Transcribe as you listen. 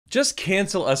Just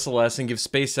cancel SLS and give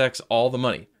SpaceX all the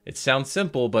money. It sounds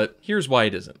simple, but here's why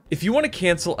it isn't. If you want to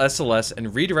cancel SLS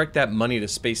and redirect that money to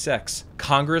SpaceX,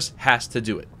 Congress has to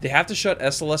do it. They have to shut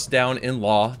SLS down in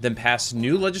law, then pass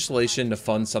new legislation to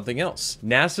fund something else.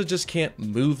 NASA just can't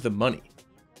move the money.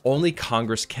 Only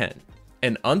Congress can.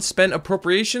 And unspent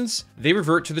appropriations, they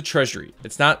revert to the Treasury.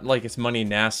 It's not like it's money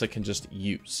NASA can just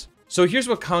use. So here's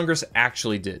what Congress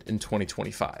actually did in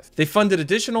 2025. They funded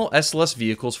additional SLS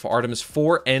vehicles for Artemis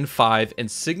 4 and 5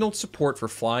 and signaled support for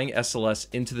flying SLS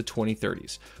into the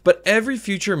 2030s. But every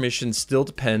future mission still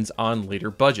depends on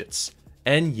later budgets.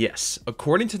 And yes,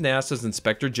 according to NASA's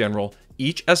Inspector General,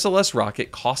 each SLS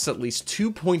rocket costs at least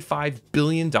 $2.5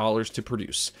 billion to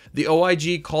produce. The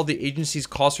OIG called the agency's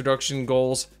cost reduction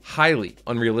goals highly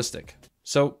unrealistic.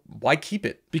 So why keep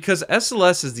it? Because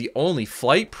SLS is the only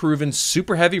flight-proven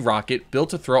super heavy rocket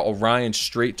built to throw Orion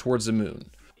straight towards the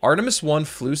moon. Artemis 1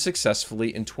 flew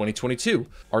successfully in 2022.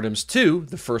 Artemis 2,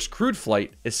 the first crewed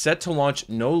flight, is set to launch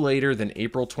no later than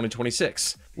April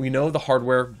 2026. We know the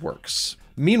hardware works.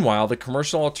 Meanwhile, the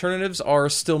commercial alternatives are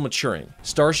still maturing.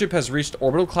 Starship has reached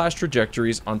orbital class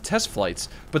trajectories on test flights,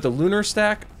 but the lunar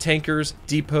stack, tankers,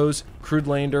 depots, crewed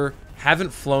lander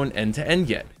haven't flown end to end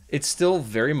yet. It's still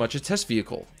very much a test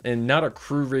vehicle, and not a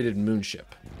crew-rated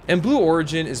moonship. And Blue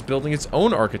Origin is building its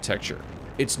own architecture.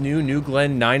 Its New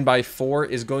Glenn 9x4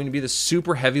 is going to be the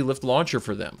super heavy lift launcher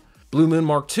for them. Blue Moon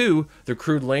Mark II, the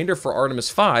crewed lander for Artemis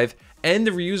 5, and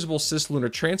the reusable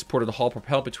cislunar transporter to haul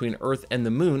propellant between Earth and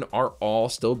the Moon are all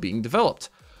still being developed.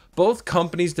 Both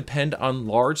companies depend on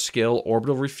large-scale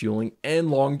orbital refueling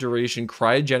and long-duration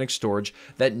cryogenic storage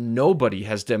that nobody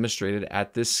has demonstrated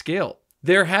at this scale.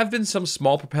 There have been some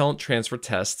small propellant transfer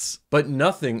tests, but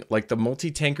nothing like the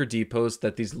multi-tanker depots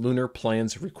that these lunar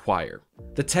plans require.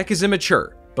 The tech is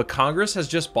immature, but Congress has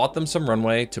just bought them some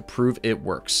runway to prove it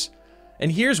works.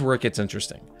 And here's where it gets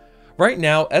interesting. Right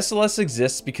now, SLS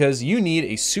exists because you need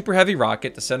a super heavy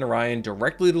rocket to send Orion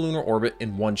directly to lunar orbit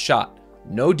in one shot.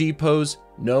 No depots,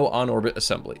 no on-orbit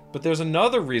assembly. But there's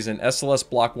another reason SLS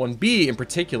Block 1B in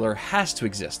particular has to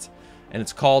exist, and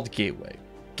it's called Gateway.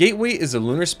 Gateway is a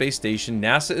lunar space station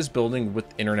NASA is building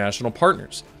with international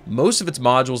partners. Most of its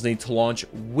modules need to launch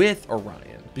with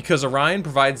Orion, because Orion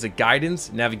provides the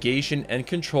guidance, navigation, and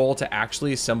control to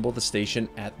actually assemble the station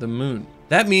at the moon.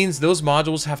 That means those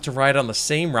modules have to ride on the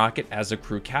same rocket as a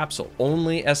crew capsule.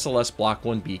 Only SLS Block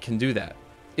 1B can do that.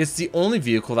 It's the only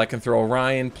vehicle that can throw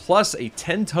Orion plus a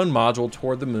 10-ton module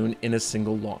toward the moon in a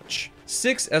single launch.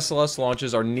 6 SLS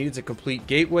launches are needed to complete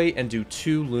Gateway and do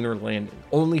 2 lunar landings.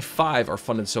 Only 5 are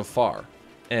funded so far,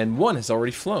 and 1 has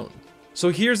already flown. So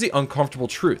here's the uncomfortable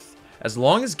truth. As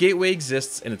long as Gateway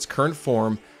exists in its current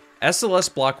form,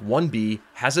 SLS Block 1B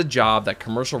has a job that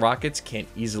commercial rockets can't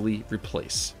easily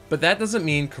replace. But that doesn't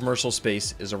mean commercial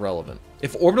space is irrelevant.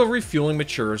 If orbital refueling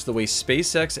matures the way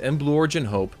SpaceX and Blue Origin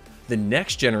hope, the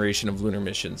next generation of lunar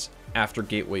missions, after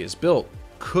Gateway is built,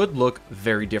 could look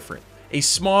very different. A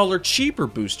smaller, cheaper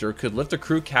booster could lift a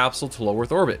crew capsule to low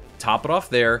Earth orbit, top it off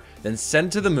there, then send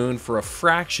it to the moon for a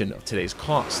fraction of today's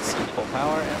costs. Full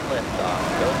power and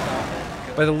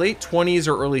liftoff. By the late 20s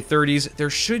or early 30s, there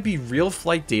should be real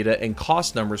flight data and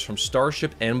cost numbers from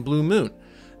Starship and Blue Moon.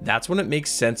 That's when it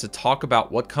makes sense to talk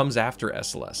about what comes after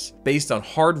SLS, based on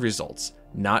hard results,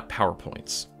 not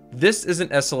PowerPoints. This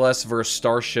isn't SLS versus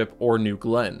Starship or New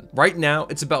Glenn. Right now,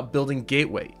 it's about building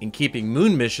Gateway and keeping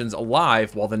moon missions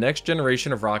alive while the next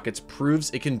generation of rockets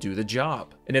proves it can do the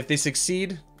job. And if they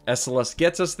succeed, SLS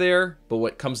gets us there, but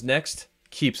what comes next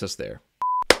keeps us there.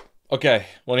 Okay,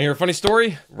 want to hear a funny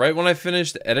story? Right when I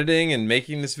finished editing and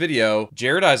making this video,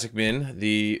 Jared Isaacman,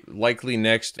 the likely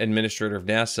next administrator of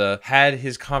NASA, had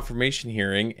his confirmation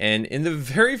hearing, and in the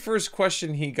very first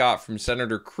question he got from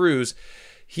Senator Cruz,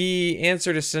 he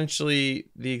answered essentially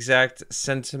the exact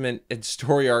sentiment and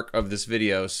story arc of this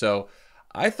video. So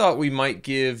I thought we might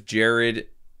give Jared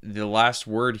the last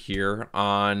word here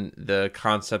on the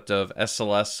concept of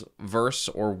SLS versus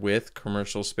or with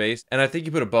commercial space. And I think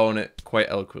you put a bow on it quite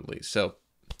eloquently. So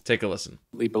take a listen.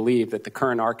 We believe that the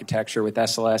current architecture with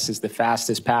SLS is the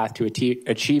fastest path to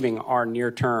achieving our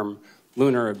near-term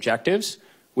lunar objectives,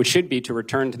 which should be to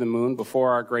return to the moon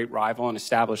before our great rival and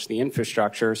establish the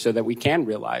infrastructure so that we can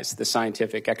realize the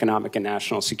scientific, economic, and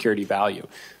national security value.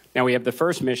 Now, we have the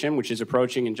first mission, which is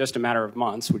approaching in just a matter of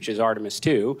months, which is Artemis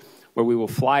 2, where we will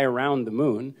fly around the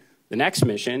moon. The next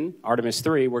mission, Artemis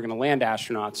 3, we're going to land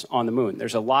astronauts on the moon.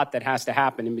 There's a lot that has to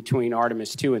happen in between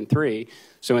Artemis 2 and 3.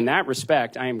 So in that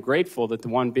respect, I am grateful that the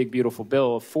One Big Beautiful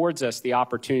Bill affords us the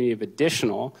opportunity of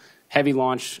additional heavy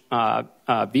launch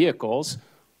vehicles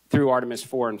through Artemis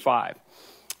 4 and 5.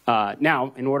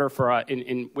 Now, in order for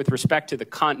with respect to the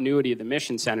continuity of the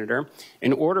mission, Senator,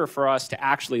 in order for us to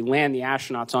actually land the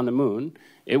astronauts on the moon,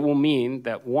 it will mean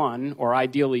that one, or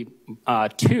ideally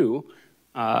two,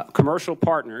 commercial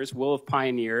partners will have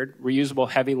pioneered reusable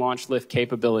heavy launch lift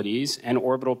capabilities and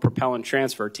orbital propellant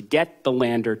transfer to get the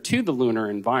lander to the lunar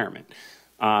environment.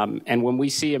 And when we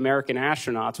see American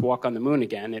astronauts walk on the moon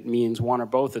again, it means one or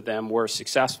both of them were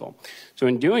successful. So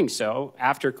in doing so,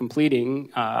 after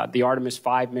completing the Artemis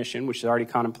 5 mission, which is already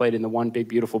contemplated in the One Big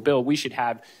Beautiful Bill, we should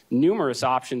have numerous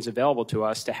options available to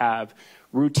us to have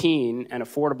routine and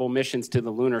affordable missions to the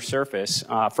lunar surface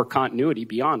for continuity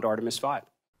beyond Artemis 5.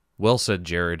 Well said,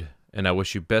 Jared, and I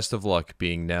wish you best of luck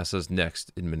being NASA's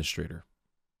next administrator.